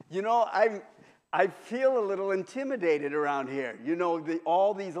You know, I feel a little intimidated around here. You know,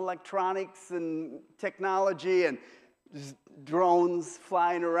 all these electronics and technology and just drones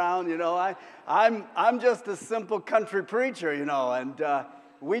flying around. You know, I'm just a simple country preacher. You know, and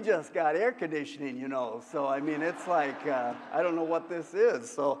we just got air conditioning. You know, so I mean, it's like I don't know what this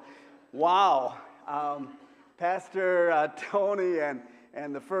is. So, wow, Pastor Tony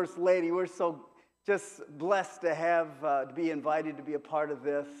and the First Lady, we're so just blessed to have to be invited to be a part of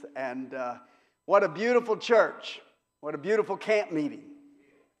this. And what a beautiful church. What a beautiful camp meeting.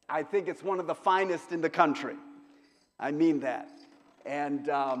 I think it's one of the finest in the country. I mean that. And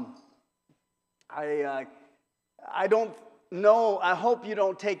I don't know, I hope you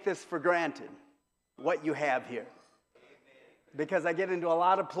don't take this for granted, what you have here. Because I get into a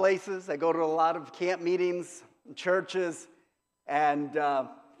lot of places. I go to a lot of camp meetings, churches, and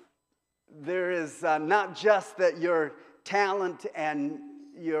there is not just that your talent and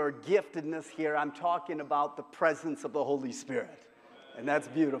your giftedness here. I'm talking about the presence of the Holy Spirit. And that's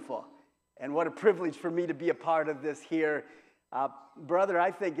beautiful. And what a privilege for me to be a part of this here. Brother,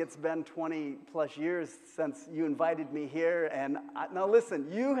 I think it's been 20 plus years since you invited me here. And now listen,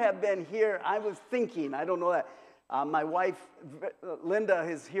 you have been here. I was thinking, I don't know that. My wife, Linda,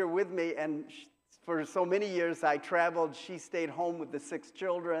 is here with me. And for so many years I traveled. She stayed home with the 6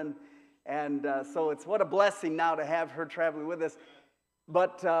 children. And so it's what a blessing now to have her traveling with us.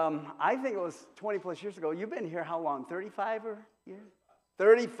 But I think it was 20 plus years ago. You've been here how long? 35 years?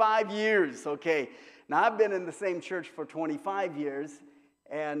 35 years, okay. Now I've been in the same church for 25 years.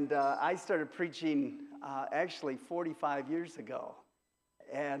 And I started preaching actually 45 years ago.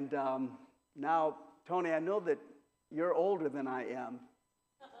 And now, Tony, I know that you're older than I am.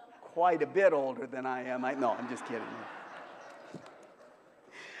 Quite a bit older than I am. No, I'm just kidding.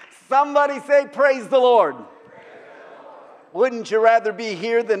 Somebody say, praise the Lord. Praise the Lord. Wouldn't you rather be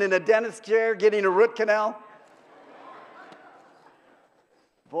here than in a dentist chair getting a root canal?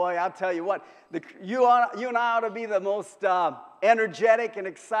 Boy, I'll tell you what, you and I ought to be the most energetic and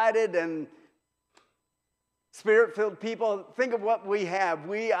excited and spirit-filled people. Think of what we have.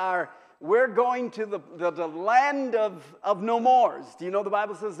 We're going to the land of no mores. Do you know the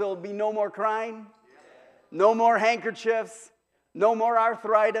Bible says there will be no more crying? No more handkerchiefs? No more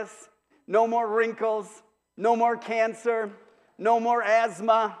arthritis, no more wrinkles, no more cancer, no more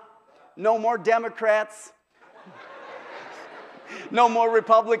asthma, no more Democrats, no more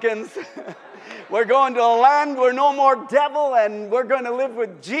Republicans. We're going to a land where no more devil, and we're going to live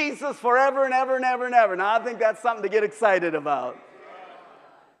with Jesus forever and ever and ever and ever. Now, I think that's something to get excited about.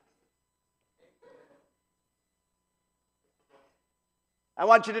 I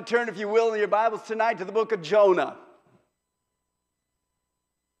want you to turn, if you will, in your Bibles tonight to the book of Jonah.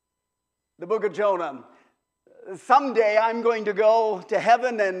 The book of Jonah. Someday I'm going to go to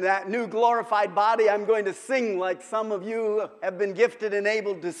heaven, and that new glorified body, I'm going to sing like some of you have been gifted and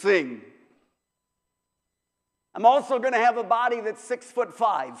able to sing. I'm also going to have a body that's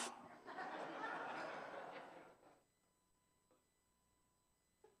 6'5".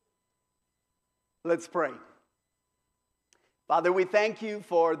 Let's pray. Father, we thank you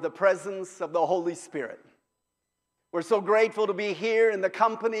for the presence of the Holy Spirit. We're so grateful to be here in the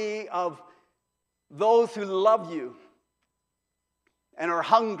company of those who love you and are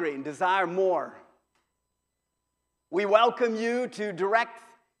hungry and desire more. We welcome you to direct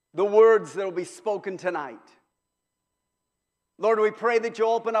the words that will be spoken tonight. Lord, we pray that you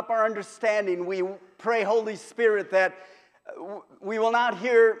open up our understanding. We pray, Holy Spirit, that we will not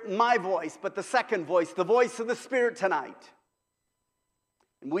hear my voice, but the second voice, the voice of the Spirit tonight.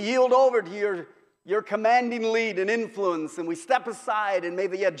 And we yield over to your commanding lead and influence, and we step aside, and may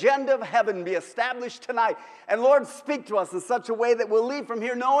the agenda of heaven be established tonight. And Lord, speak to us in such a way that we'll leave from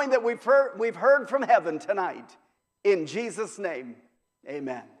here knowing that we've heard from heaven tonight. In Jesus' name,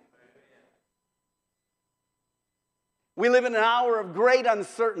 amen. We live in an hour of great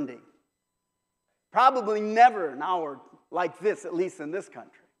uncertainty. Probably never an hour like this, at least in this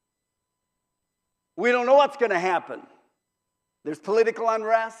country. We don't know what's going to happen. There's political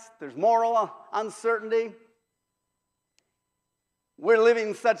unrest. There's moral uncertainty. We're living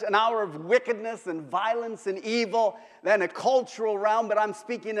in such an hour of wickedness and violence and evil than a cultural realm, but I'm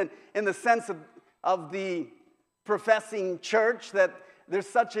speaking in the sense of the professing church, that there's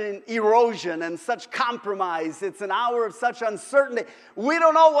such an erosion and such compromise. It's an hour of such uncertainty. We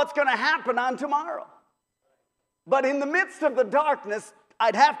don't know what's going to happen on tomorrow. But in the midst of the darkness,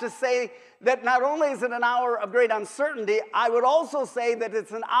 I'd have to say that not only is it an hour of great uncertainty, I would also say that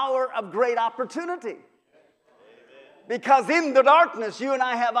it's an hour of great opportunity. Because in the darkness, you and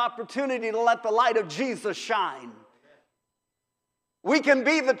I have opportunity to let the light of Jesus shine. We can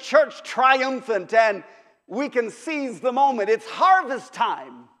be the church triumphant and we can seize the moment. It's harvest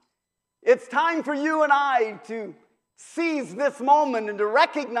time. It's time for you and I to seize this moment and to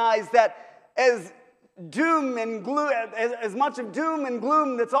recognize that as doom and gloom, as much of doom and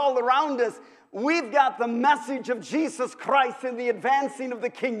gloom that's all around us, we've got the message of Jesus Christ in the advancing of the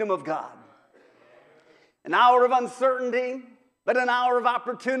kingdom of God. An hour of uncertainty, but an hour of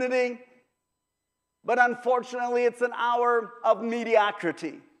opportunity. But unfortunately, it's an hour of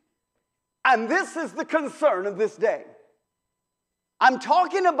mediocrity. And this is the concern of this day. I'm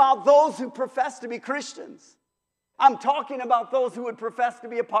talking about those who profess to be Christians. I'm talking about those who would profess to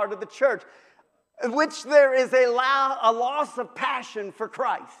be a part of the church, in which there is a loss of passion for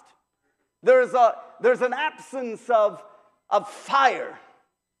Christ. There's an absence of fire.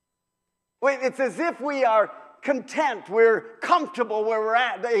 It's as if we are content, we're comfortable where we're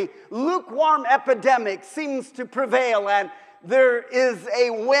at. A lukewarm epidemic seems to prevail, and there is a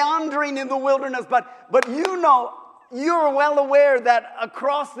wandering in the wilderness. But you're well aware that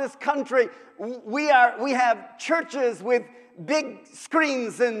across this country, we have churches with big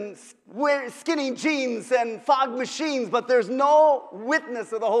screens and skinny jeans and fog machines, but there's no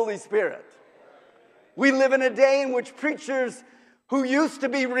witness of the Holy Spirit. We live in a day in which preachers who used to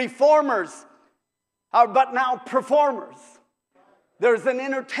be reformers are but now performers. There's an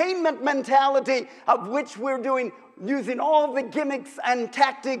entertainment mentality of which we're using all the gimmicks and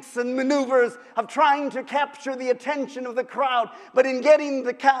tactics and maneuvers of trying to capture the attention of the crowd. But in getting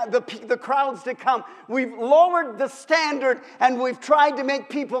the crowds to come, we've lowered the standard and we've tried to make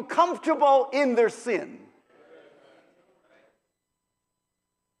people comfortable in their sin.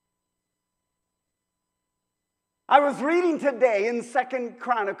 I was reading today in 2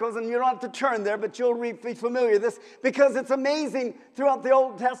 Chronicles, and you don't have to turn there, but you'll be familiar with this, because it's amazing throughout the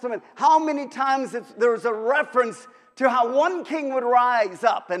Old Testament how many times there's a reference to how one king would rise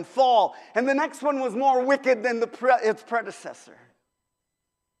up and fall, and the next one was more wicked than its predecessor.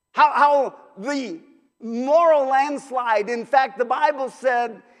 How the moral landslide, in fact, the Bible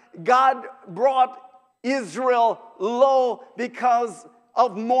said God brought Israel low because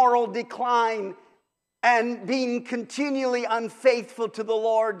of moral decline and being continually unfaithful to the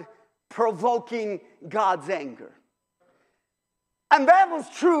Lord, provoking God's anger. And that was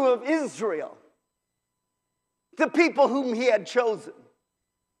true of Israel, the people whom he had chosen.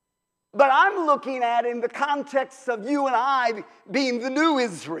 But I'm looking at in the context of you and I being the new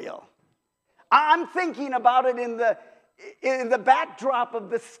Israel. I'm thinking about it in the backdrop of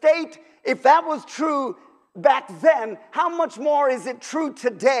the state. If that was true back then, how much more is it true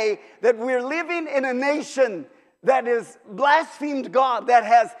today that we're living in a nation that has blasphemed God, that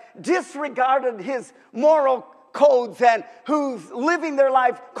has disregarded his moral codes, and who's living their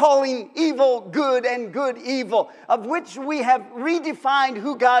life calling evil good and good evil, of which we have redefined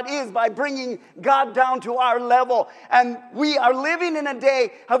who God is by bringing God down to our level. And we are living in a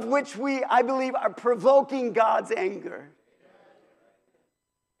day of which we, I believe, are provoking God's anger.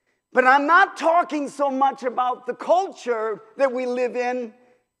 But I'm not talking so much about the culture that we live in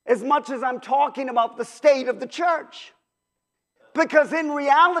as much as I'm talking about the state of the church. Because in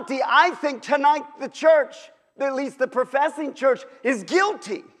reality, I think tonight the church, at least the professing church, is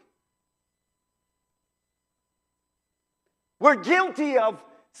guilty. We're guilty of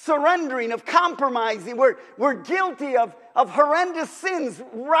surrendering, of compromising. We're guilty of horrendous sins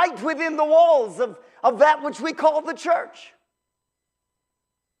right within the walls of that which we call the church.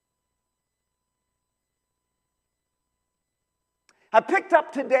 I picked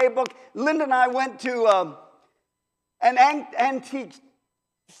up today a book. Linda and I went to an antique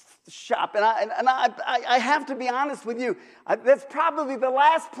shop, and I have to be honest with you. That's probably the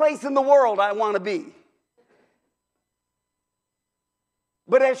last place in the world I want to be.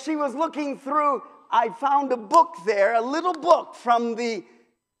 But as she was looking through, I found a book there, a little book from the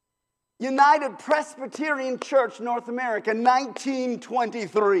United Presbyterian Church, North America,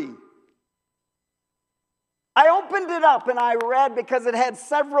 1923. I opened it up and I read because it had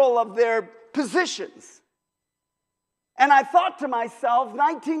several of their positions. And I thought to myself,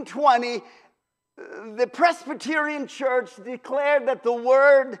 1920, the Presbyterian Church declared that the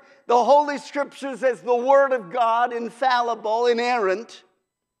Word, the Holy Scriptures, as the Word of God, infallible, inerrant,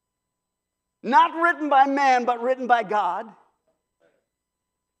 not written by man, but written by God.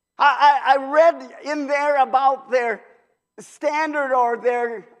 I read in there about their standard or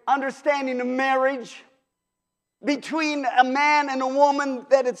their understanding of marriage between a man and a woman,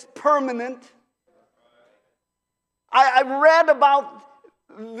 that it's permanent. I read about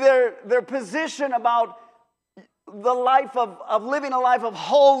their position about the life of living a life of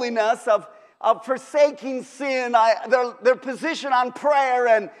holiness, of of forsaking sin, their position on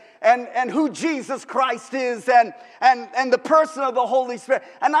prayer and who Jesus Christ is and the person of the Holy Spirit.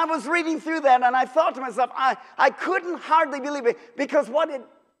 And I was reading through that and I thought to myself, I couldn't hardly believe it, because what it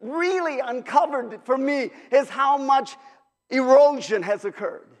really uncovered for me is how much erosion has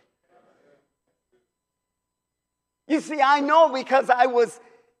occurred. You see, I know because I was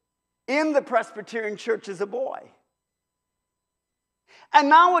in the Presbyterian church as a boy. And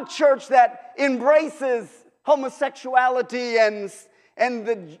now a church that embraces homosexuality and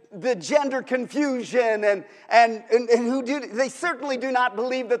the gender confusion and they certainly do not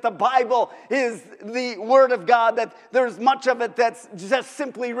believe that the Bible is the Word of God, that there's much of it that's just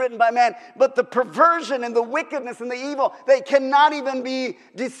simply written by man. But the perversion and the wickedness and the evil, they cannot even be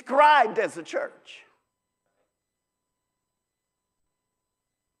described as a church.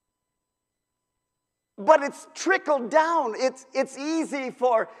 But it's trickled down. It's easy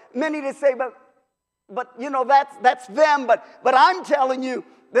for many to say, but you know, that's them. But I'm telling you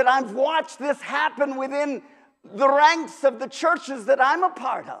that I've watched this happen within the ranks of the churches that I'm a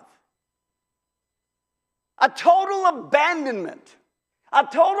part of. A total abandonment, a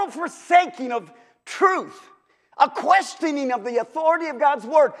total forsaking of truth, a questioning of the authority of God's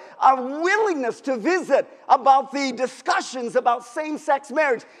word, a willingness to visit about the discussions about same-sex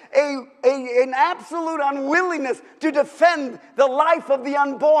marriage, an absolute unwillingness to defend the life of the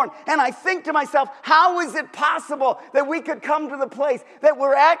unborn. And I think to myself, how is it possible that we could come to the place that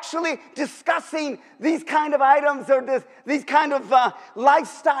we're actually discussing these kind of items or these kind of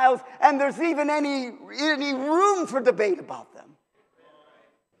lifestyles, and there's even any room for debate about them?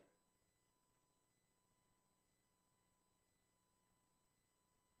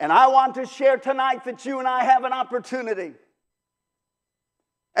 And I want to share tonight that you and I have an opportunity.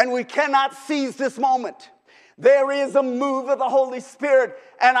 And we cannot seize this moment. There is a move of the Holy Spirit,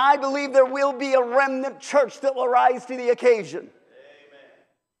 and I believe there will be a remnant church that will rise to the occasion. Amen.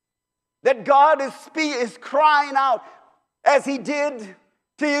 That God is crying out, as he did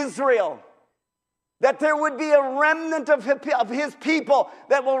to Israel, that there would be a remnant of his people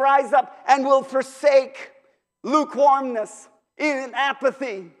that will rise up and will forsake lukewarmness, in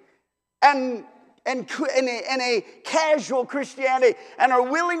apathy, and a casual Christianity, and are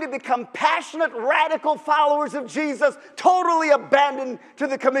willing to become passionate, radical followers of Jesus, totally abandoned to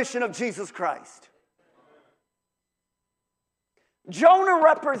the commission of Jesus Christ. Jonah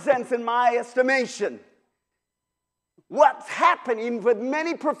represents, in my estimation, what's happening with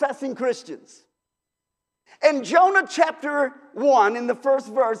many professing Christians. In Jonah chapter 1, in the first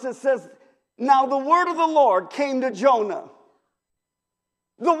verse, it says, "Now the word of the Lord came to Jonah."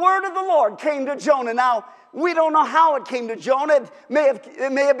 The word of the Lord came to Jonah. Now, we don't know how it came to Jonah. It may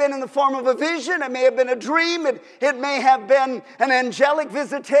have been in the form of a vision. It may have been a dream. It may have been an angelic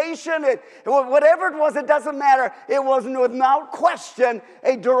visitation. Whatever it was, it doesn't matter. It was without question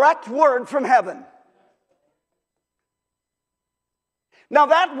a direct word from heaven. Now,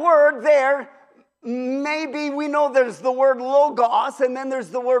 that word there, maybe we know there's the word logos, and then there's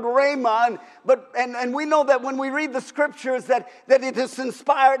the word rhema, and we know that when we read the scriptures that it is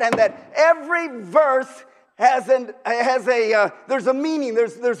inspired, and that every verse there's a meaning.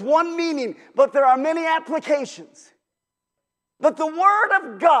 There's one meaning, but there are many applications. But the word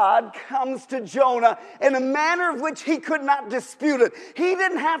of God comes to Jonah in a manner of which he could not dispute it. He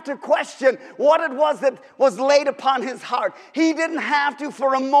didn't have to question what it was that was laid upon his heart. He didn't have to,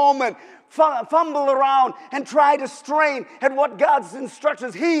 for a moment, fumble around and try to strain at what God's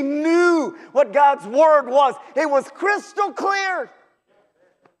instructions. He knew what God's word was. It was crystal clear.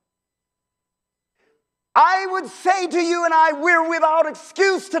 I would say to you and I, we're without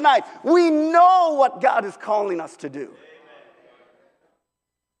excuse tonight. We know what God is calling us to do.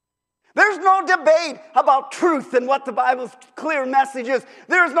 There's no debate about truth and what the Bible's clear message is.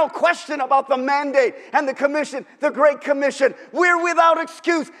 There's no question about the mandate and the commission, the Great Commission. We're without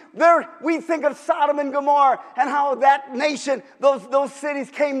excuse. We think of Sodom and Gomorrah and how that nation, those cities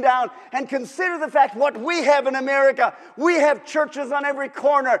came down. And consider the fact what we have in America. We have churches on every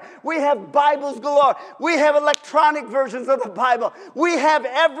corner. We have Bibles galore. We have electronic versions of the Bible. We have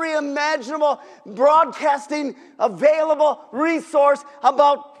every imaginable broadcasting available resource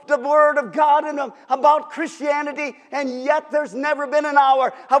about the Word of God and about Christianity, and yet there's never been an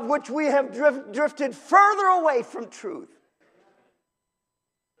hour of which we have drifted further away from truth.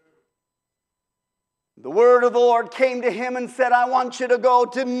 The word of the Lord came to him and said, I want you to go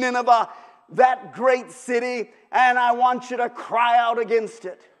to Nineveh, that great city, and I want you to cry out against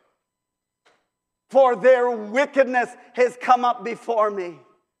it, for their wickedness has come up before me.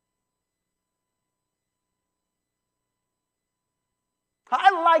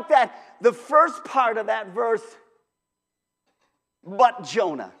 I like that. the first part of that verse, but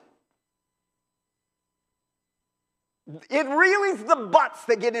Jonah. It really is the buts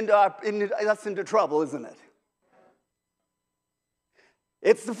that get us into trouble, isn't it?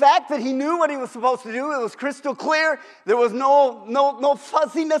 It's the fact that he knew what he was supposed to do. It was crystal clear. There was no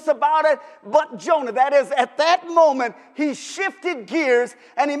fuzziness about it. But Jonah, that is, at that moment, he shifted gears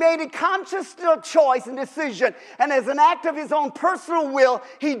and he made a conscious choice and decision. And as an act of his own personal will,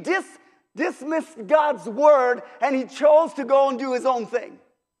 he dismissed God's word and he chose to go and do his own thing.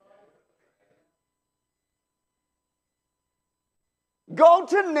 Go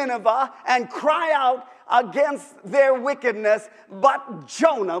to Nineveh and cry out against their wickedness. But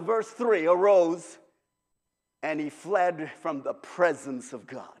Jonah, verse 3, arose and he fled from the presence of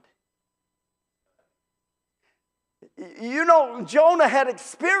God. You know, Jonah had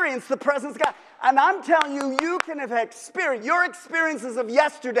experienced the presence of God. And I'm telling you, you can have experienced your experiences of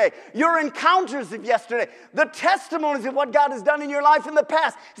yesterday, your encounters of yesterday, the testimonies of what God has done in your life in the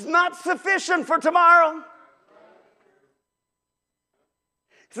past is not sufficient for tomorrow.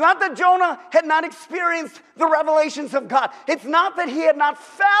 It's not that Jonah had not experienced the revelations of God. It's not that he had not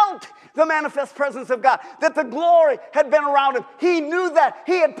felt the manifest presence of God, that the glory had been around him. He knew that.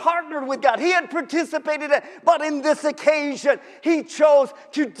 He had partnered with God. He had participated in it. But in this occasion, he chose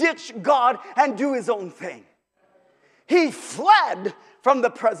to ditch God and do his own thing. He fled from the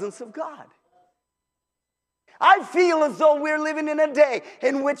presence of God. I feel as though we're living in a day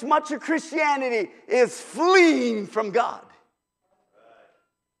in which much of Christianity is fleeing from God.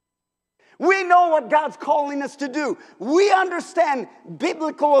 We know what God's calling us to do. We understand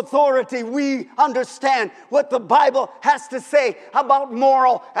biblical authority. We understand what the Bible has to say about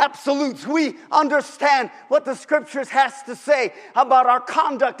moral absolutes. We understand what the Scriptures has to say about our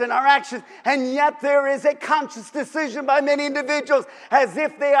conduct and our actions. And yet there is a conscious decision by many individuals as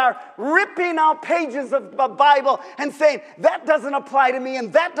if they are ripping out pages of the Bible and saying, that doesn't apply to me,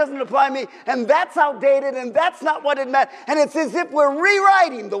 and that doesn't apply to me, and that's outdated, and that's not what it meant. And it's as if we're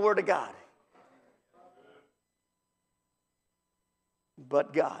rewriting the Word of God.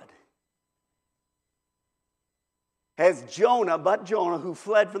 But God. As Jonah, but Jonah, who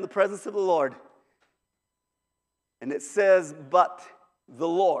fled from the presence of the Lord. And it says, but the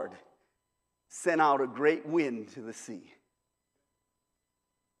Lord sent out a great wind to the sea.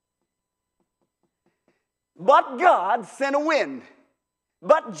 But God sent a wind.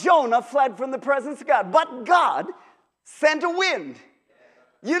 But Jonah fled from the presence of God. But God sent a wind.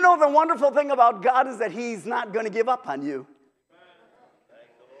 You know, the wonderful thing about God is that He's not going to give up on you.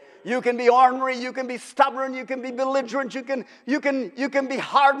 You can be ornery, you can be stubborn, you can be belligerent, you can be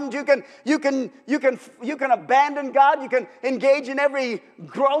hardened, you can abandon God, you can engage in every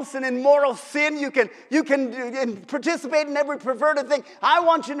gross and immoral sin, you can participate in every perverted thing. I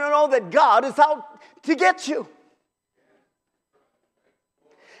want you to know that God is out to get you.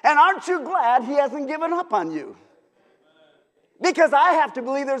 And aren't you glad He hasn't given up on you? Because I have to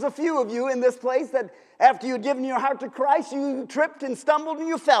believe there's a few of you in this place that after you'd given your heart to Christ, you tripped and stumbled and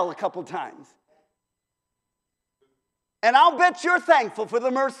you fell a couple times. And I'll bet you're thankful for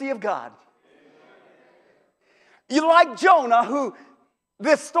the mercy of God. You like Jonah, who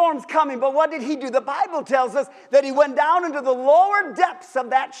this storm's coming, but what did he do? The Bible tells us that he went down into the lower depths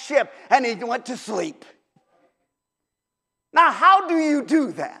of that ship and he went to sleep. Now, how do you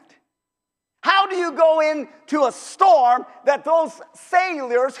do that? How do you go into a storm that those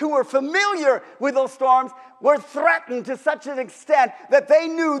sailors who were familiar with those storms were threatened to such an extent that they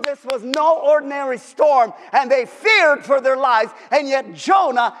knew this was no ordinary storm and they feared for their lives, and yet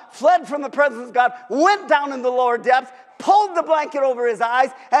Jonah fled from the presence of God, went down in the lower depths, pulled the blanket over his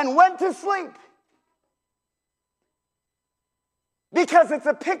eyes, and went to sleep? Because it's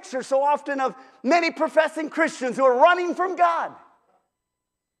a picture so often of many professing Christians who are running from God.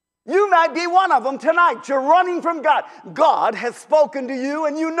 You might be one of them tonight. You're running from God. God has spoken to you,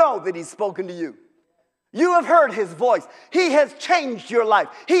 and you know that He's spoken to you. You have heard His voice. He has changed your life.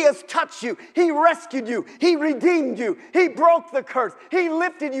 He has touched you. He rescued you. He redeemed you. He broke the curse. He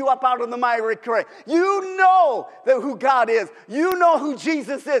lifted you up out of the miry clay. You know who God is. You know who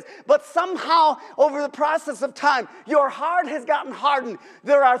Jesus is. But somehow, over the process of time, your heart has gotten hardened.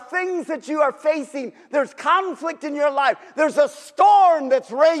 There are things that you are facing. There's conflict in your life. There's a storm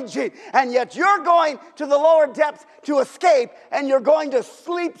that's raging. And yet you're going to the lower depths to escape, and you're going to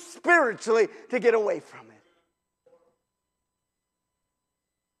sleep spiritually to get away from it.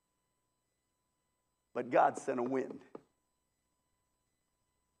 But God sent a wind.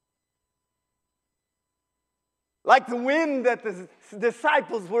 Like the wind that the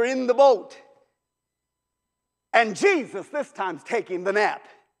disciples were in the boat. And Jesus this time's taking the nap.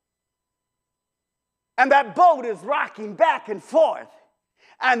 And that boat is rocking back and forth.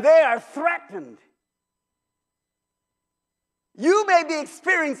 And they are threatened. You may be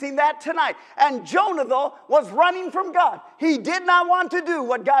experiencing that tonight. And Jonah, though, was running from God. He did not want to do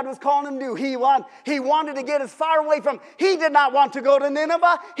what God was calling him to do. He wanted to get as far away from. He did not want to go to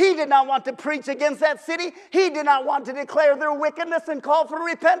Nineveh. He did not want to preach against that city. He did not want to declare their wickedness and call for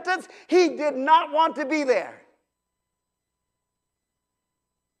repentance. He did not want to be there.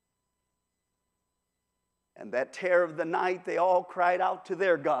 And that terror of the night, they all cried out to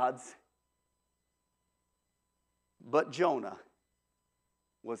their gods. But Jonah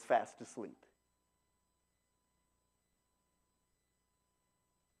was fast asleep.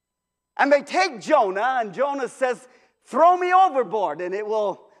 And they take Jonah, and Jonah says, throw me overboard, and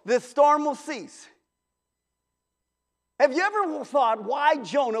this storm will cease. Have you ever thought why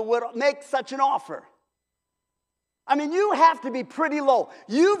Jonah would make such an offer? I mean, you have to be pretty low.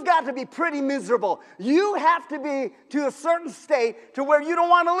 You've got to be pretty miserable. You have to be to a certain state to where you don't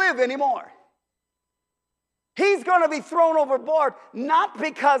want to live anymore. He's going to be thrown overboard, not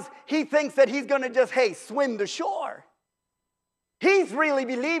because he thinks that he's going to just, swim to shore. He's really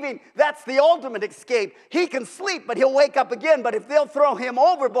believing that's the ultimate escape. He can sleep, but he'll wake up again. But if they'll throw him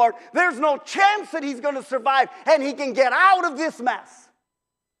overboard, there's no chance that he's going to survive and he can get out of this mess.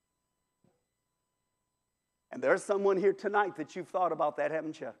 And there's someone here tonight that you've thought about that,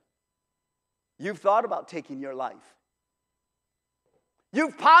 haven't you? You've thought about taking your life.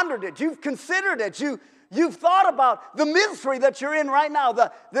 You've pondered it. You've considered it. You've thought about the misery that you're in right now,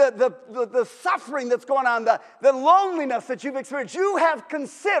 the suffering that's going on, the loneliness that you've experienced. You have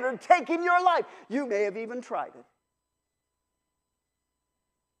considered taking your life. You may have even tried it.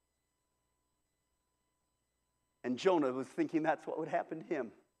 And Jonah was thinking that's what would happen to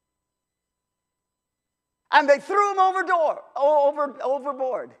him. And they threw him overboard.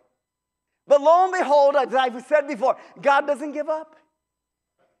 But lo and behold, as I've said before, God doesn't give up.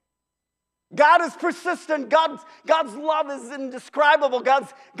 God is persistent. God's love is indescribable.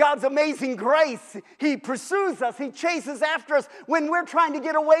 God's amazing grace. He pursues us. He chases after us when we're trying to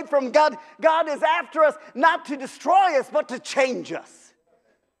get away from God. God is after us not to destroy us, but to change us.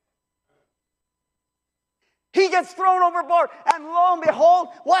 He gets thrown overboard, and lo and behold,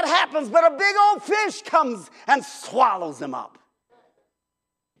 what happens? But a big old fish comes and swallows him up.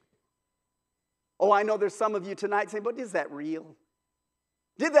 Oh, I know there's some of you tonight saying, but is that real?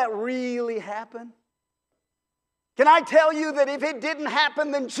 Did that really happen? Can I tell you that if it didn't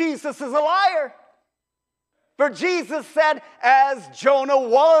happen, then Jesus is a liar? For Jesus said, as Jonah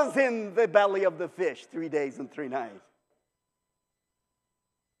was in the belly of the fish 3 days and 3 nights.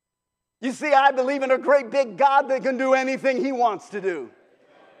 You see, I believe in a great big God that can do anything he wants to do.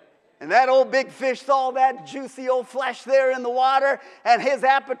 And that old big fish saw that juicy old flesh there in the water, and his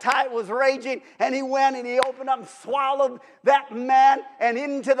appetite was raging, and he went and he opened up and swallowed that man, and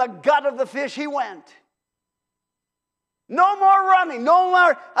into the gut of the fish he went. No more running, no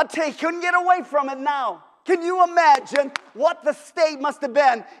more he couldn't get away from it now. Can you imagine what the state must have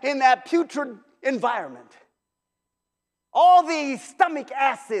been in that putrid environment? All the stomach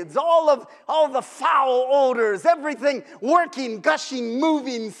acids, all the foul odors, everything working, gushing,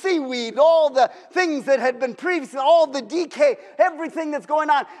 moving, seaweed, all the things that had been previously, all the decay, everything that's going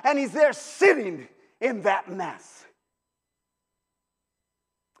on. And he's there sitting in that mess.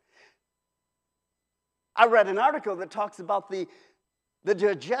 I read an article that talks about the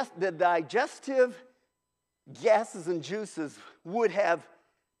digestive gases and juices would have,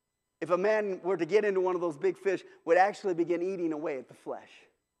 if a man were to get into one of those big fish, would actually begin eating away at the flesh.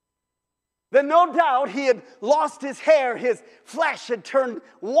 Then no doubt he had lost his hair, his flesh had turned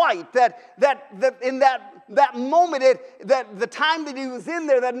white. That in that moment, that the time that he was in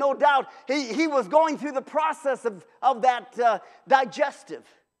there, that no doubt he was going through the process of that digestive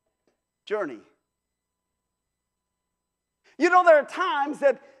journey. You know, there are times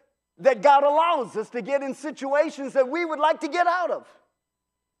that God allows us to get in situations that we would like to get out of.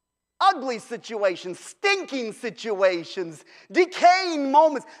 Ugly situations, stinking situations, decaying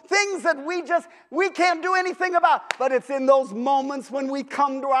moments, things that we can't do anything about. But it's in those moments when we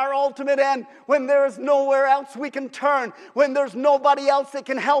come to our ultimate end, when there is nowhere else we can turn, when there's nobody else that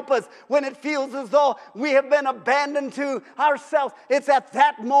can help us, when it feels as though we have been abandoned to ourselves. It's at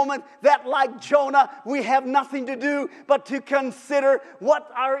that moment that, like Jonah, we have nothing to do but to consider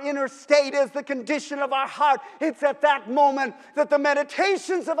what our inner state is, the condition of our heart. It's at that moment that the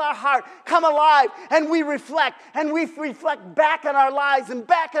meditations of our heart come alive, and we reflect back on our lives and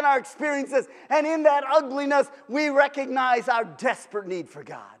back on our experiences, and in that ugliness we recognize our desperate need for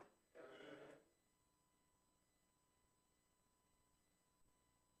God.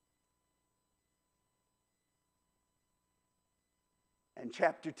 And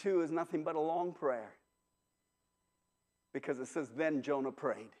chapter 2 is nothing but a long prayer. Because it says, then Jonah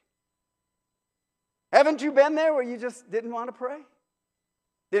prayed. Haven't you been there where you just didn't want to pray?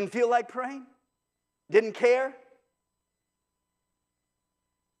 Didn't feel like praying? Didn't care?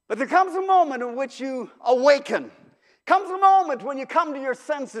 But there comes a moment in which you awaken. Comes a moment when you come to your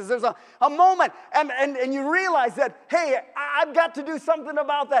senses. There's a moment and you realize that, hey, I've got to do something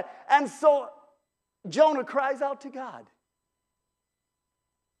about that. And so Jonah cries out to God.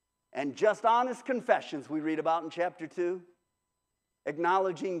 And just honest confessions we read about in chapter 2,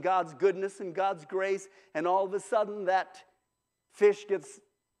 acknowledging God's goodness and God's grace, and all of a sudden that fish gets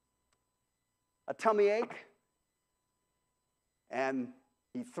a tummy ache, and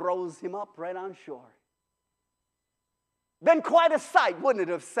he throws him up right on shore. Been quite a sight, wouldn't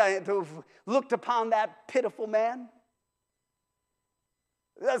it to have looked upon that pitiful man?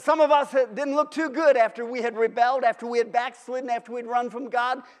 Some of us didn't look too good after we had rebelled, after we had backslidden, after we'd run from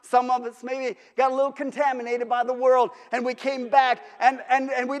God. Some of us maybe got a little contaminated by the world, and we came back,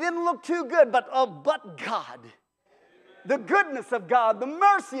 and we didn't look too good, but God. The goodness of God, the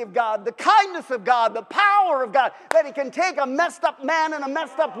mercy of God, the kindness of God, the power of God, that He can take a messed up man and a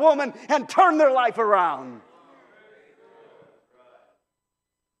messed up woman and turn their life around.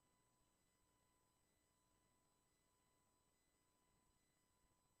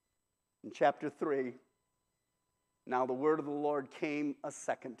 In chapter 3, now the word of the Lord came a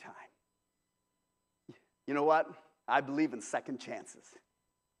second time. You know what? I believe in second chances.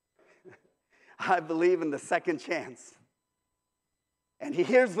 I believe in the second chance. And he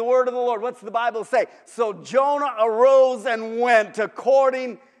hears the word of the Lord. What's the Bible say? So Jonah arose and went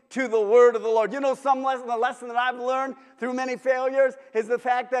according to the word of the Lord. You know, the lesson that I've learned through many failures is the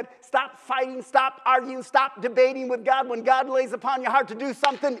fact that stop fighting, stop arguing, stop debating with God. When God lays upon your heart to do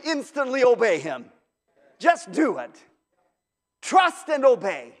something, instantly obey Him. Just do it. Trust and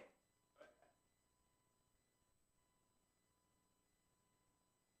obey.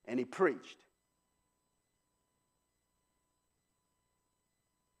 And he preached.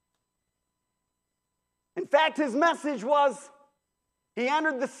 In fact, his message was, he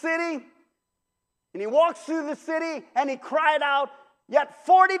entered the city, and he walks through the city, and he cried out, yet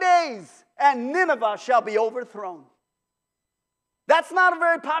 40 days, and Nineveh shall be overthrown. That's not a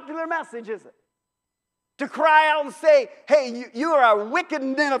very popular message, is it? To cry out and say, hey, you are a wicked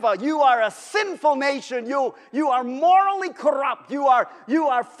Nineveh. You are a sinful nation. You are morally corrupt. You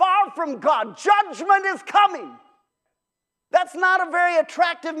are far from God. Judgment is coming. That's not a very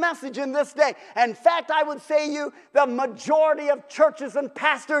attractive message in this day. In fact, I would say you, the majority of churches and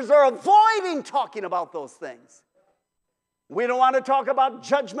pastors are avoiding talking about those things. We don't want to talk about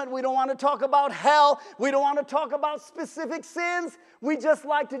judgment. We don't want to talk about hell. We don't want to talk about specific sins. We just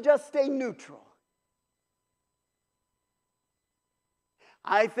like to just stay neutral.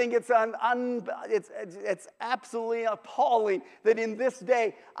 I think it's absolutely appalling that in this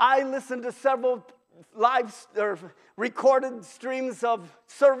day, I listened to several live or recorded streams of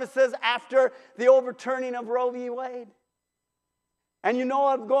services after the overturning of Roe v. Wade. And you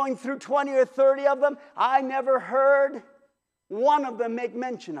know, of going through 20 or 30 of them, I never heard one of them make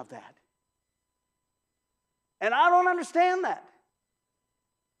mention of that. And I don't understand that.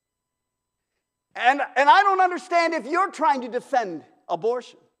 And I don't understand if you're trying to defend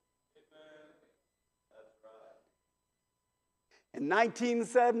abortion. In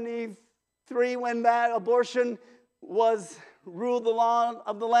 1973, when that abortion was ruled the law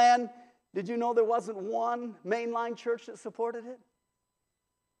of the land, did you know there wasn't one mainline church that supported it?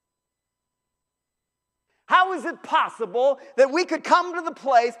 How is it possible that we could come to the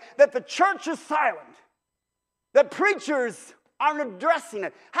place that the church is silent, that preachers aren't addressing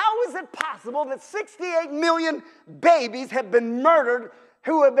it? How is it possible that 68 million babies have been murdered,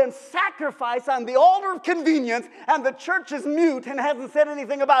 who have been sacrificed on the altar of convenience, and the church is mute and hasn't said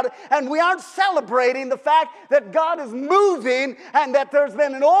anything about it, and we aren't celebrating the fact that God is moving and that there's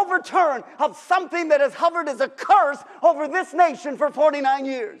been an overturn of something that has hovered as a curse over this nation for 49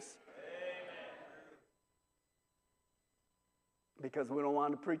 years? Because we don't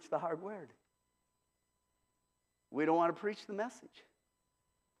want to preach the hard word. We don't want to preach the message.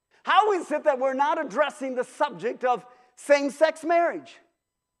 How is it that we're not addressing the subject of same-sex marriage?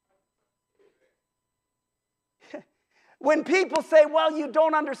 When people say, well, you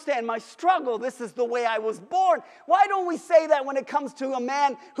don't understand my struggle, this is the way I was born, why don't we say that when it comes to a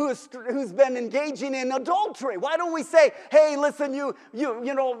man who's been engaging in adultery? Why don't we say, hey, listen, you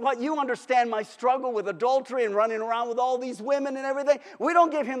know what, you understand my struggle with adultery and running around with all these women and everything? We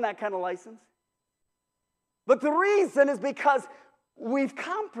don't give him that kind of license. But the reason is because we've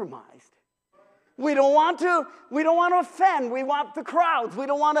compromised. We don't want to offend. We want the crowds. We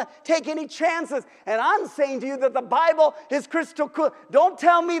don't want to take any chances. And I'm saying to you that the Bible is crystal clear. Don't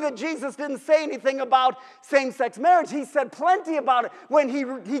tell me that Jesus didn't say anything about same-sex marriage. He said plenty about it when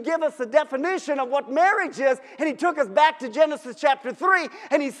he gave us a definition of what marriage is. And he took us back to Genesis chapter 3.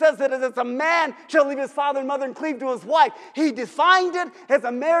 And he says that as a man shall leave his father and mother and cleave to his wife. He defined it as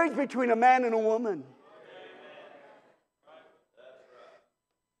a marriage between a man and a woman.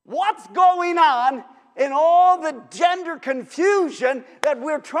 What's going on in all the gender confusion that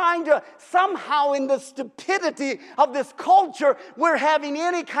we're trying to somehow, in the stupidity of this culture, we're having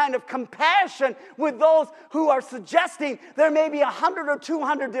any kind of compassion with those who are suggesting there may be 100 or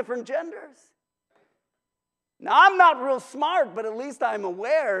 200 different genders? Now, I'm not real smart, but at least I'm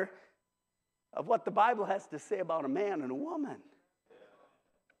aware of what the Bible has to say about a man and a woman.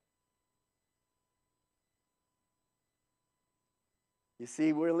 You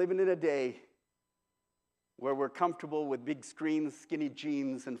see, we're living in a day where we're comfortable with big screens, skinny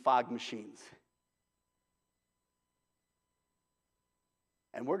jeans, and fog machines.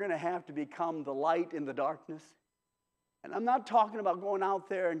 And we're going to have to become the light in the darkness. And I'm not talking about going out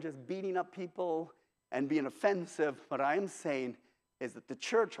there and just beating up people and being offensive. What I am saying is that the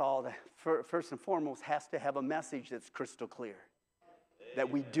church, first and foremost, has to have a message that's crystal clear. That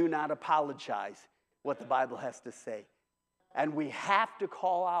we do not apologize what the Bible has to say. And we have to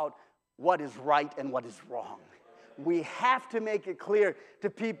call out what is right and what is wrong. We have to make it clear to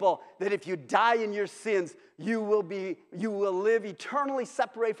people that if you die in your sins, you will live eternally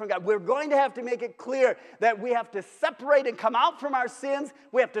separated from God. We're going to have to make it clear that we have to separate and come out from our sins.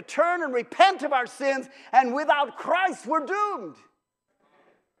 We have to turn and repent of our sins. And without Christ, we're doomed.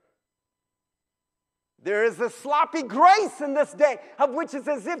 There is a sloppy grace in this day, of which it's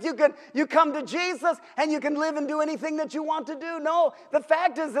as if you come to Jesus and you can live and do anything that you want to do. No, the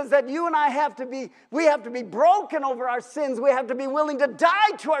fact is that you and I have to be broken over our sins. We have to be willing to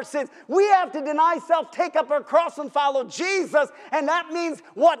die to our sins. We have to deny self, take up our cross, and follow Jesus. And that means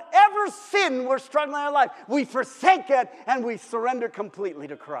whatever sin we're struggling in our life, we forsake it and we surrender completely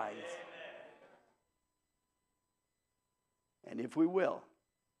to Christ. And if we will,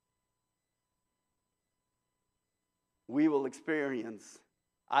 we will experience,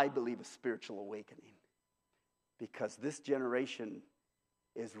 I believe, a spiritual awakening, because this generation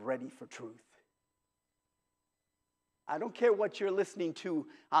is ready for truth. I don't care what you're listening to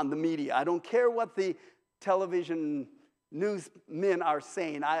on the media. I don't care what the television newsmen are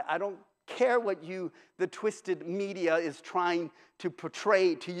saying. I don't care what the twisted media is trying to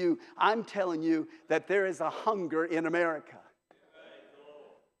portray to you. I'm telling you that there is a hunger in America.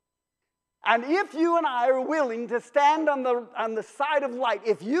 And if you and I are willing to stand on the side of light,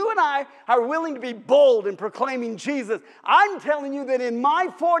 if you and I are willing to be bold in proclaiming Jesus, I'm telling you that in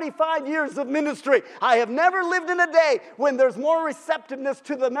my 45 years of ministry, I have never lived in a day when there's more receptiveness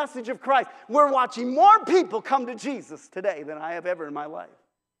to the message of Christ. We're watching more people come to Jesus today than I have ever in my life.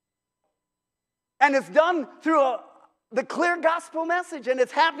 And it's done through the clear gospel message, and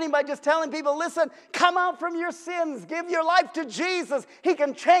it's happening by just telling people, listen, come out from your sins, give your life to Jesus. He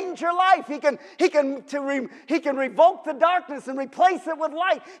can change your life. He can revoke the darkness and replace it with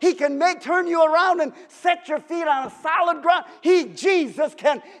light. He can turn you around and set your feet on a solid ground. Jesus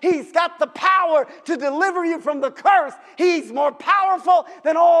can. He's got the power to deliver you from the curse. He's more powerful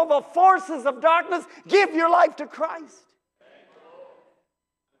than all the forces of darkness. Give your life to Christ.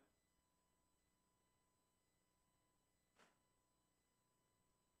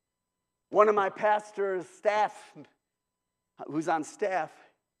 One of my pastor's staff, who's on staff,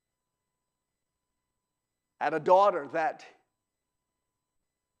 had a daughter that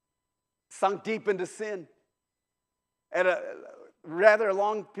sunk deep into sin. At a rather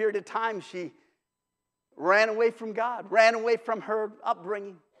long period of time, she ran away from God, ran away from her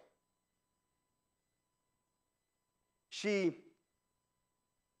upbringing. She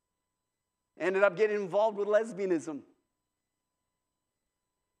ended up getting involved with lesbianism.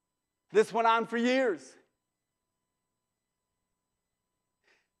 This went on for years.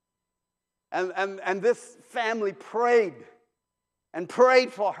 And this family prayed and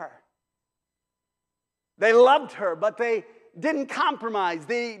prayed for her. They loved her, but they didn't compromise.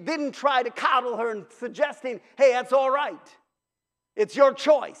 They didn't try to coddle her and suggesting, hey, that's all right. It's your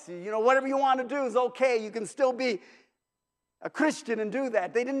choice. Whatever you want to do is okay. You can still be a Christian and do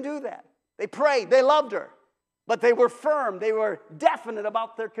that. They didn't do that. They prayed. They loved her. But they were firm. They were definite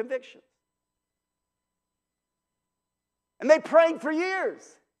about their convictions. And they prayed for years.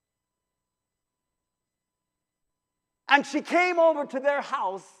 And she came over to their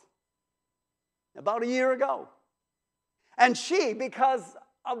house about a year ago. And she, because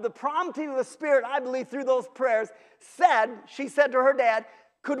of the prompting of the Spirit, I believe through those prayers, she said to her dad,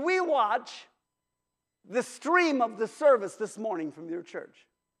 could we watch the stream of the service this morning from your church?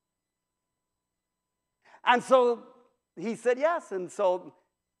 And so he said yes, and so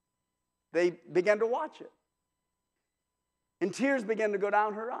they began to watch it. And tears began to go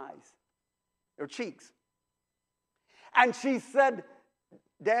down her eyes, her cheeks. And she said,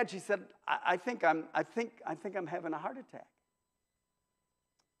 Dad, she said, I think I'm having a heart attack.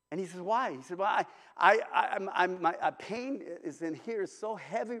 And he says, why? He said, well, my pain is in here, is so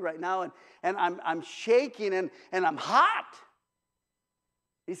heavy right now, and I'm shaking and I'm hot.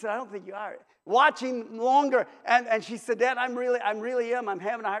 He said, I don't think you are. Watching longer, and she said, Dad, I'm really am. I'm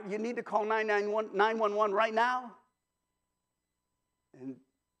having a heart. You need to call 911 right now. And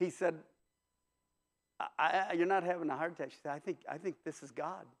he said, you're not having a heart attack. She said, I think this is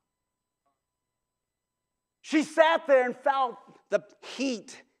God. She sat there and felt the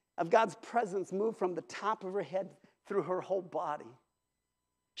heat of God's presence move from the top of her head through her whole body.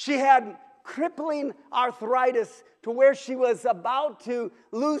 She had crippling arthritis to where she was about to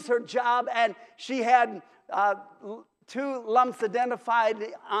lose her job, and she had 2 lumps identified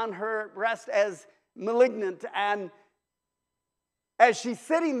on her breast as malignant. And as she's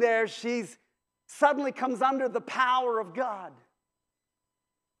sitting there, she's suddenly comes under the power of God.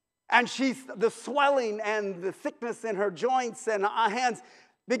 And the swelling and the thickness in her joints and her hands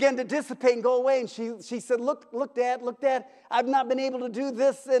began to dissipate and go away. And she said, look, Dad, I've not been able to do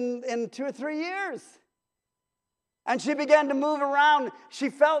this in 2 or 3 years. And she began to move around. She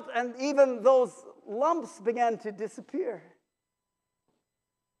felt, and even those lumps began to disappear.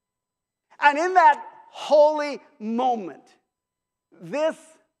 And in that holy moment, this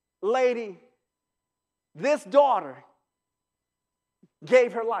lady, this daughter,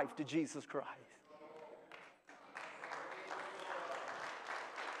 gave her life to Jesus Christ.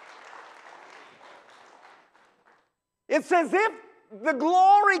 It's as if the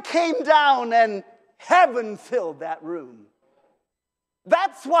glory came down and heaven filled that room.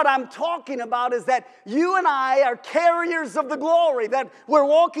 That's what I'm talking about, is that you and I are carriers of the glory, that we're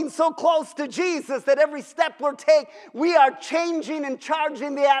walking so close to Jesus that every step we take, we are changing and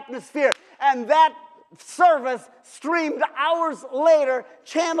charging the atmosphere. And that service streamed hours later,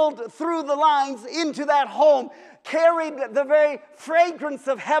 channeled through the lines into that home, carried the very fragrance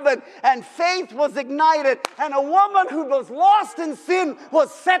of heaven, and faith was ignited, and a woman who was lost in sin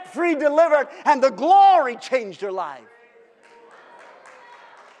was set free, delivered, and the glory changed her life.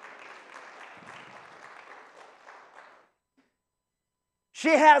 She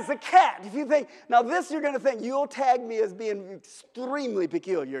has a cat. If you think, now this you're going to think, you'll tag me as being extremely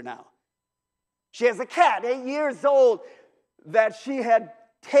peculiar now. She has a cat, 8 years old, that she had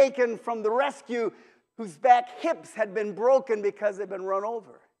taken from the rescue, whose back hips had been broken because they'd been run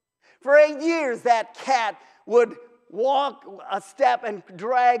over. For 8 years, that cat would walk a step and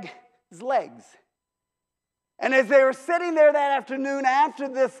drag his legs. And as they were sitting there that afternoon after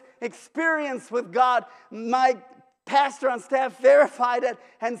this experience with God, my pastor on staff verified it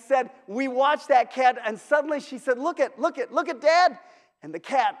and said, we watched that cat, and suddenly she said, look at Dad. And the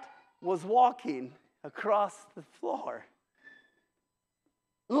cat was walking across the floor.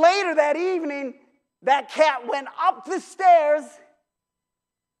 Later that evening, that cat went up the stairs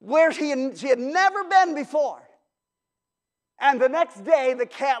where she had never been before. And the next day, the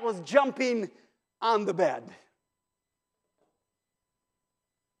cat was jumping on the bed.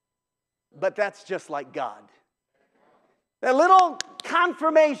 But that's just like God. That little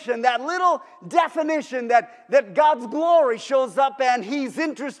confirmation, that little definition that God's glory shows up and He's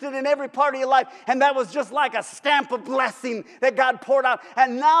interested in every part of your life. And that was just like a stamp of blessing that God poured out.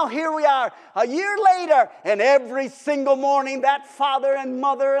 And now here we are, a year later, and every single morning that father and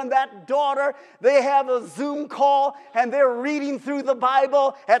mother and that daughter, they have a Zoom call and they're reading through the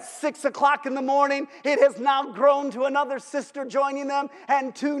Bible at 6 o'clock in the morning. It has now grown to another sister joining them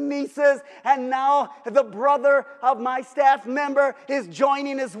and 2 nieces. And now the brother of my staff member is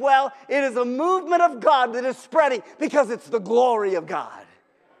joining as well. It is a movement of God that is spreading because it's the glory of God.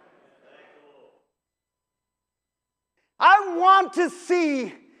 I want to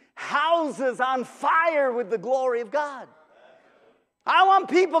see houses on fire with the glory of God. I want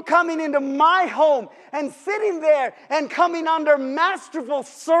people coming into my home and sitting there and coming under masterful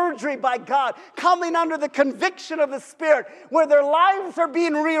surgery by God, coming under the conviction of the Spirit, where their lives are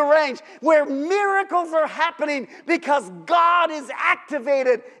being rearranged, where miracles are happening because God is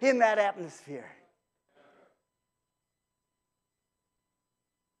activated in that atmosphere.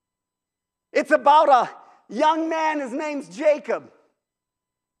 It's about a young man, his name's Jacob.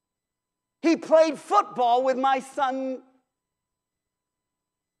 He played football with my son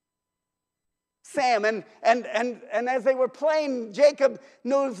Sam. And as they were playing, Jacob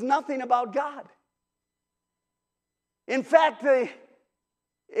knows nothing about God. In fact,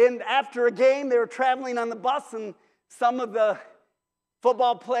 after a game, they were traveling on the bus, and some of the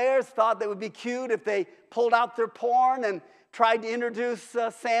football players thought that it would be cute if they pulled out their porn and tried to introduce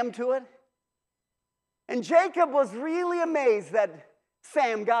Sam to it. And Jacob was really amazed that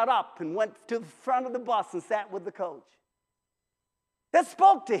Sam got up and went to the front of the bus and sat with the coach. That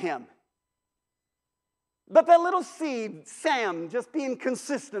spoke to him. But that little seed, Sam, just being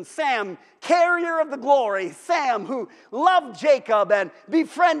consistent, Sam, carrier of the glory, Sam, who loved Jacob and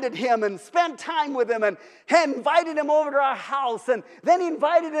befriended him and spent time with him and invited him over to our house, and then he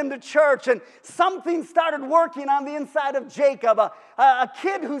invited him to church, and something started working on the inside of Jacob, a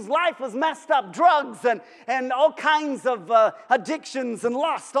kid whose life was messed up, drugs and all kinds of addictions and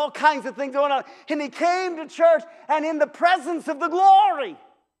lust, all kinds of things going on. And he came to church, and in the presence of the glory,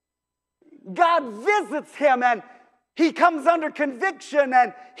 God visits him, and he comes under conviction,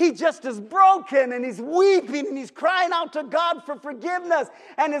 and he just is broken, and he's weeping, and he's crying out to God for forgiveness,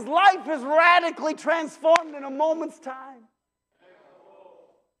 and his life is radically transformed in a moment's time.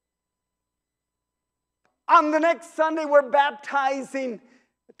 On the next Sunday, we're baptizing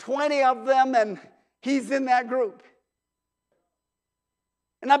 20 of them, and he's in that group.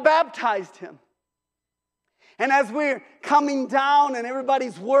 And I baptized him. And as we're coming down and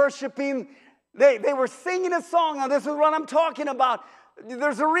everybody's worshiping, they were singing a song. Now, this is what I'm talking about.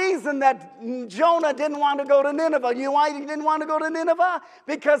 There's a reason that Jonah didn't want to go to Nineveh. You know why he didn't want to go to Nineveh?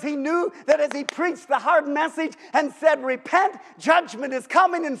 Because he knew that as he preached the hard message and said, repent, judgment is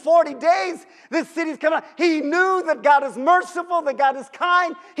coming in 40 days. This city's coming out. He knew that God is merciful, that God is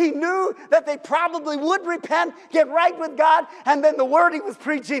kind. He knew that they probably would repent, get right with God, and then the word he was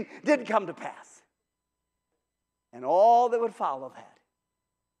preaching did come to pass. And all that would follow that.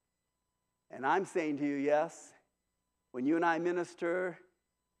 And I'm saying to you, yes, when you and I minister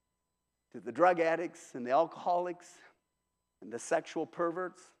to the drug addicts and the alcoholics and the sexual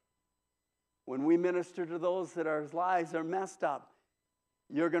perverts, when we minister to those that our lives are messed up,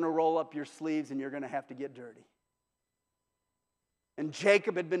 you're going to roll up your sleeves and you're going to have to get dirty. And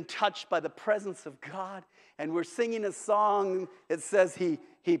Jacob had been touched by the presence of God, and we're singing a song. It says, he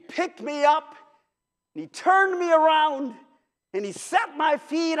picked me up, and he turned me around, and he set my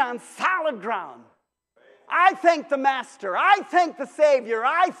feet on solid ground. I thank the Master. I thank the Savior.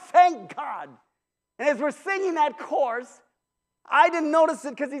 I thank God. And as we're singing that chorus, I didn't notice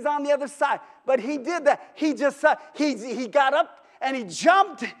it because he's on the other side, but he did that. He just, he got up, and he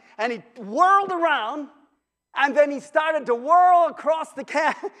jumped, and he whirled around, and then he started to whirl across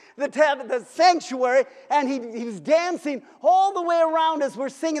the sanctuary, and he was dancing all the way around as we're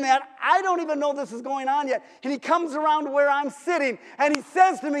singing that. I don't even know this is going on yet. And he comes around to where I'm sitting, and he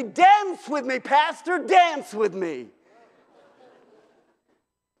says to me, dance with me, Pastor, dance with me.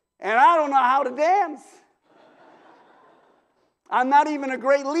 And I don't know how to dance. I'm not even a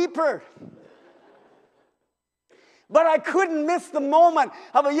great leaper. But I couldn't miss the moment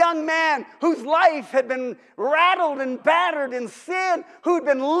of a young man whose life had been rattled and battered in sin, who'd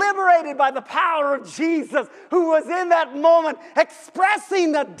been liberated by the power of Jesus, who was in that moment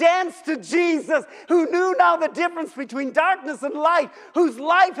expressing the dance to Jesus, who knew now the difference between darkness and light, whose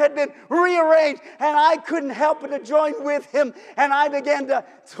life had been rearranged, and I couldn't help but to join with him, and I began to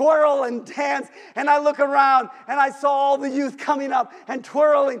twirl and dance, and I look around, and I saw all the youth coming up and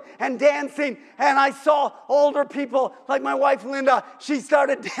twirling and dancing, and I saw older people like my wife Linda. She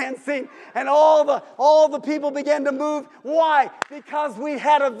started dancing, and all the people began to move. Why? Because we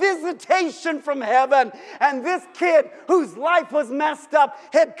had a visitation from heaven, and this kid whose life was messed up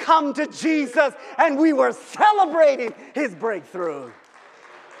had come to Jesus, and we were celebrating his breakthrough.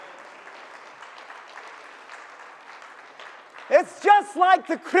 It's just like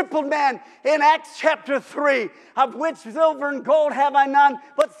the crippled man in Acts chapter 3, of which silver and gold have I none,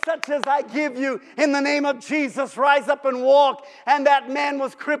 but such as I give you. In the name of Jesus, rise up and walk. And that man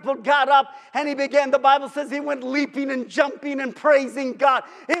was crippled, got up, and he began, the Bible says he went leaping and jumping and praising God.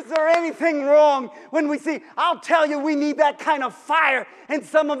 Is there anything wrong when we see? I'll tell you, we need that kind of fire in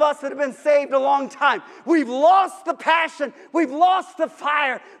some of us that have been saved a long time. We've lost the passion. We've lost the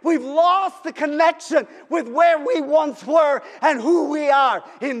fire. We've lost the connection with where we once were and who we are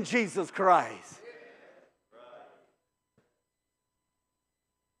in Jesus Christ.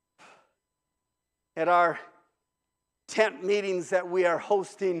 At our tent meetings that we are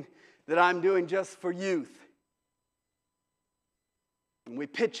hosting, that I'm doing just for youth, and we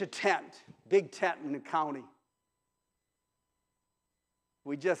pitch a tent, big tent in the county.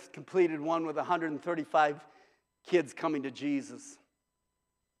 We just completed one with 135 kids coming to Jesus.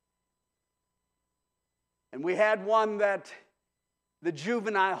 And we had one that the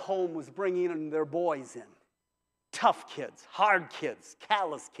juvenile home was bringing in their boys in. Tough kids, hard kids,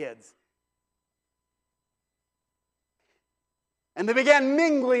 callous kids. And they began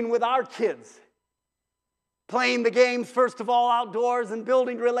mingling with our kids, playing the games, first of all, outdoors and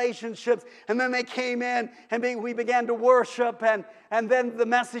building relationships. And then they came in and we began to worship, and then the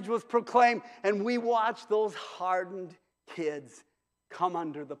message was proclaimed. And we watched those hardened kids come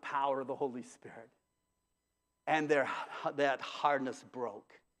under the power of the Holy Spirit. And that hardness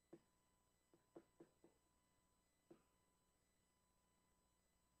broke.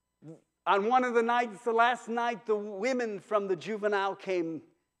 On one of the nights, the last night, the women from the juvenile came.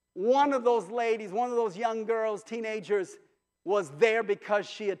 One of those ladies, one of those young girls, teenagers, was there because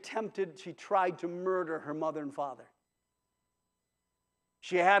she tried to murder her mother and father.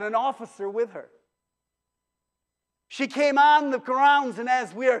 She had an officer with her. She came on the grounds, and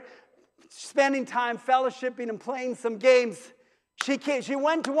as we were spending time fellowshipping and playing some games, she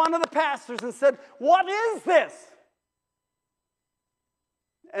went to one of the pastors and said, "What is this?"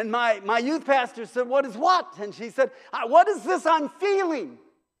 And my youth pastor said, "What is what?" And she said, "What is this I'm feeling?"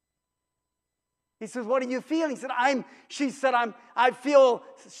 He says, "What are you feeling?" She said, I feel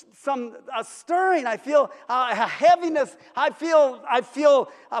a stirring. I feel a heaviness. I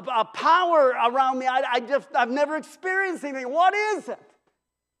feel a power around me. I've never experienced anything. What is it?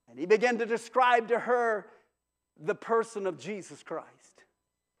 And he began to describe to her the person of Jesus Christ.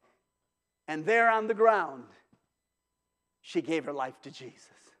 And there on the ground, she gave her life to Jesus.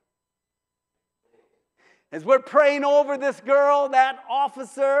 As we're praying over this girl, that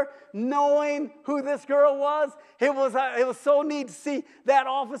officer, knowing who this girl was, it was so neat to see that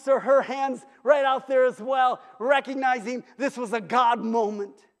officer, her hands right out there as well, recognizing this was a God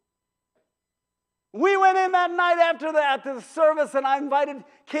moment. We went in that night after the service, and I invited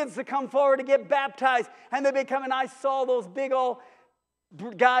kids to come forward to get baptized, and and I saw those big old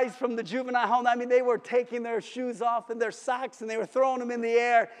guys from the juvenile home. I mean, they were taking their shoes off and their socks, and they were throwing them in the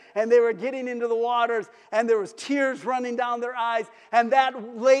air, and they were getting into the waters, and there was tears running down their eyes. And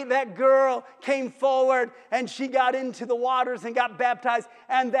that girl came forward, and she got into the waters and got baptized,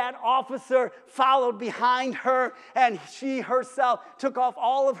 and that officer followed behind her, and she herself took off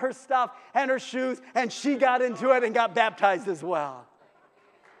all of her stuff and her shoes, and she got into it and got baptized as well.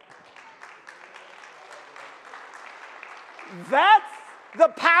 That's the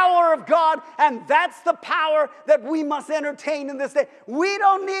power of God, and that's the power that we must entertain in this day. We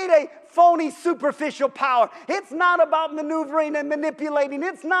don't need a phony, superficial power. It's not about maneuvering and manipulating.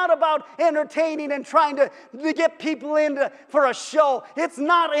 It's not about entertaining and trying to get people in for a show. It's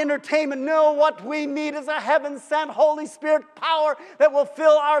not entertainment. No, what we need is a heaven-sent Holy Spirit power that will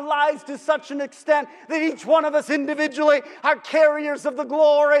fill our lives to such an extent that each one of us individually are carriers of the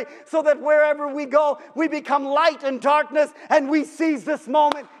glory, so that wherever we go, we become light in darkness, and we seize this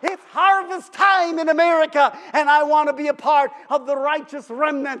moment. It's harvest time in America, and I want to be a part of the righteous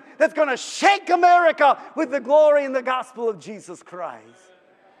remnant that's going to shake America with the glory and the gospel of Jesus Christ.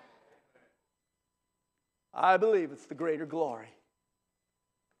 I believe it's the greater glory.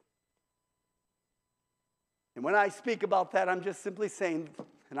 And when I speak about that, I'm just simply saying,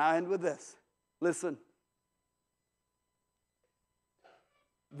 and I'll end with this. Listen.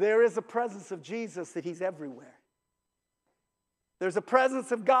 There is a presence of Jesus that he's everywhere. There's a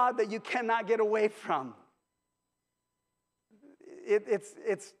presence of God that you cannot get away from.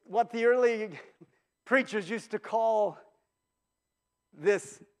 It's what the early preachers used to call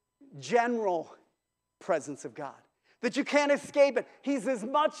this general presence of God, that you can't escape it. He's as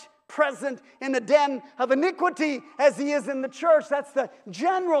much present in the den of iniquity as he is in the church. That's the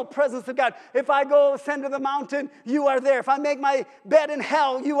general presence of God. If I go ascend to the mountain, you are there. If I make my bed in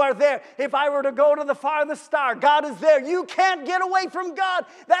hell, you are there. If I were to go to the farthest star, God is there. You can't get away from God.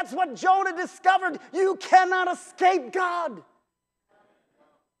 That's what Jonah discovered. You cannot escape God.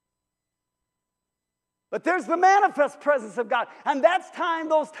 But there's the manifest presence of God. And that's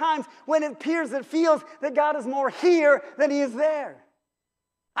those times when it appears, it feels that God is more here than he is there.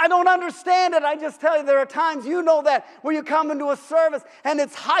 I don't understand it. I just tell you, there are times, you know that, where you come into a service and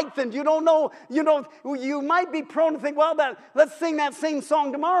it's heightened. You don't know, you might be prone to think, well, let's sing that same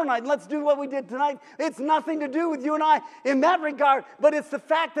song tomorrow night. Let's do what we did tonight. It's nothing to do with you and I in that regard, but it's the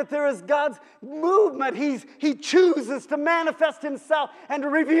fact that there is God's movement. He chooses to manifest himself and to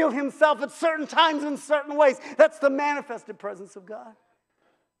reveal himself at certain times in certain ways. That's the manifested presence of God.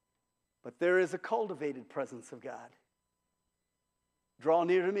 But there is a cultivated presence of God. Draw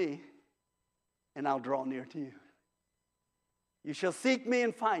near to me, and I'll draw near to you. You shall seek me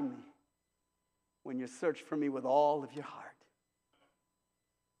and find me when you search for me with all of your heart.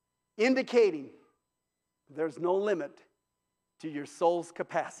 Indicating There's no limit to your soul's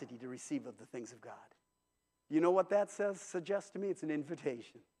capacity to receive of the things of God. You know what that suggests to me? It's an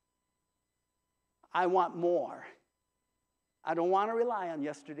invitation. I want more. I don't want to rely on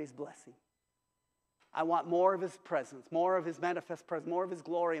yesterday's blessing. I want more of His presence, more of His manifest presence, more of His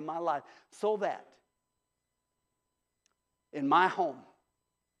glory in my life, so that in my home,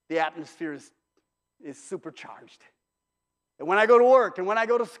 the atmosphere is supercharged. And when I go to work and when I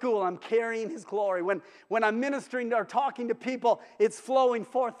go to school, I'm carrying His glory. When I'm ministering or talking to people, it's flowing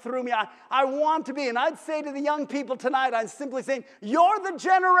forth through me. I want to be, and I'd say to the young people tonight, I'm simply saying, you're the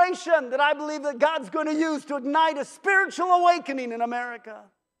generation that I believe that God's going to use to ignite a spiritual awakening in America.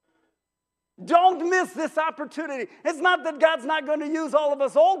 Don't miss this opportunity. It's not that God's not going to use all of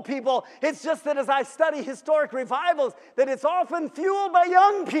us old people. It's just that as I study historic revivals, that it's often fueled by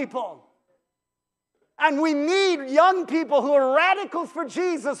young people. And we need young people who are radicals for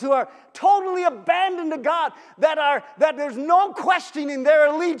Jesus, who are totally abandoned to God, that there's no questioning their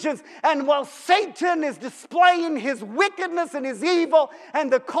allegiance. And while Satan is displaying his wickedness and his evil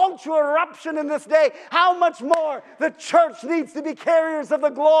and the cultural eruption in this day, how much more the church needs to be carriers of the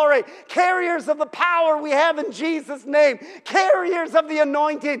glory, carriers of the power we have in Jesus' name, carriers of the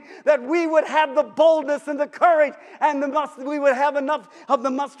anointing, that we would have the boldness and the courage and we would have enough of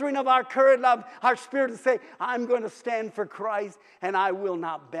the mustering of our courage, of our spirit to say, I'm going to stand for Christ and I will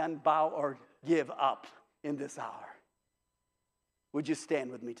not bend, bow, or give up in this hour. Would you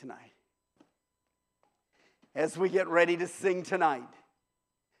stand with me tonight? As we get ready to sing tonight,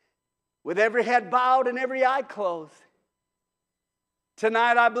 with every head bowed and every eye closed,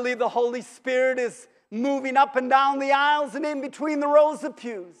 tonight I believe the Holy Spirit is moving up and down the aisles and in between the rows of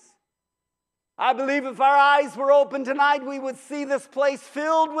pews. I believe if our eyes were open tonight, we would see this place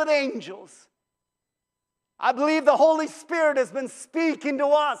filled with angels. I believe the Holy Spirit has been speaking to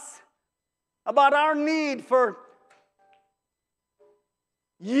us about our need for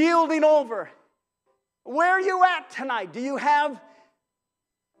yielding over. Where are you at tonight? Do you have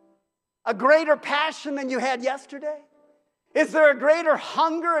a greater passion than you had yesterday? Is there a greater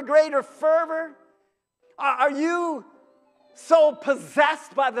hunger, a greater fervor? Are you so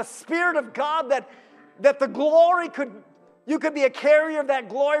possessed by the Spirit of God that the glory you could be a carrier of that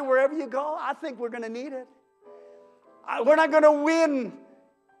glory wherever you go? I think we're going to need it. We're not going to win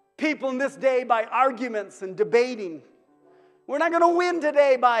people in this day by arguments and debating. We're not going to win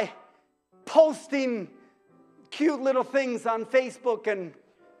today by posting cute little things on Facebook and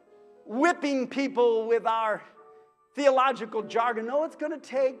whipping people with our theological jargon. No, it's going to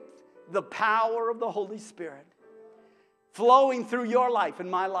take the power of the Holy Spirit flowing through your life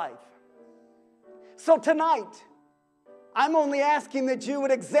and my life. So tonight, I'm only asking that you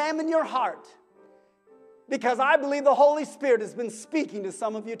would examine your heart, because I believe the Holy Spirit has been speaking to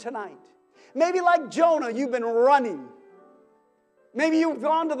some of you tonight. Maybe like Jonah, you've been running. Maybe you've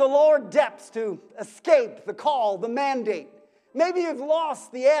gone to the lower depths to escape the call, the mandate. Maybe you've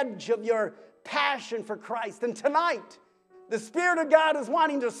lost the edge of your passion for Christ. And tonight, the Spirit of God is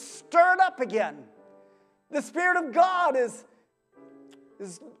wanting to stir it up again. The Spirit of God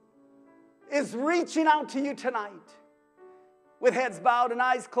is reaching out to you tonight. With heads bowed and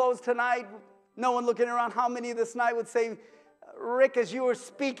eyes closed tonight, no one looking around, how many this night would say, Rick, as you were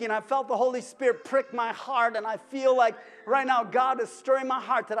speaking, I felt the Holy Spirit prick my heart, and I feel like right now God is stirring my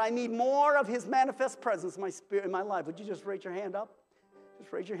heart that I need more of His manifest presence in my spirit, in my life. Would you just raise your hand up?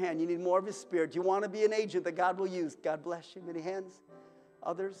 Just raise your hand. You need more of His Spirit. You want to be an agent that God will use. God bless you. Many hands.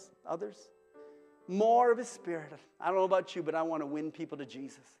 Others. More of His Spirit. I don't know about you, but I want to win people to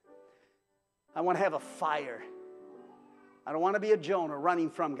Jesus. I want to have a fire. I don't want to be a Jonah running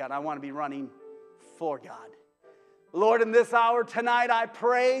from God. I want to be running for God. Lord, in this hour tonight, I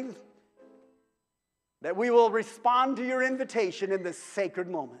pray that we will respond to your invitation in this sacred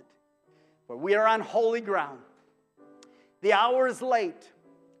moment, where we are on holy ground. The hour is late.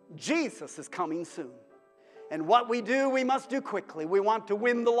 Jesus is coming soon. And what we do, we must do quickly. We want to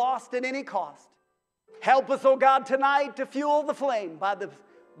win the lost at any cost. Help us, oh God, tonight to fuel the flame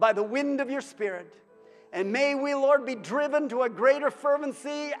by the wind of your Spirit. And may we, Lord, be driven to a greater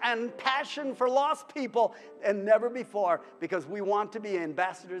fervency and passion for lost people than never before, because we want to be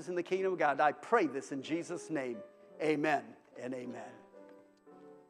ambassadors in the kingdom of God. I pray this in Jesus' name. Amen and amen.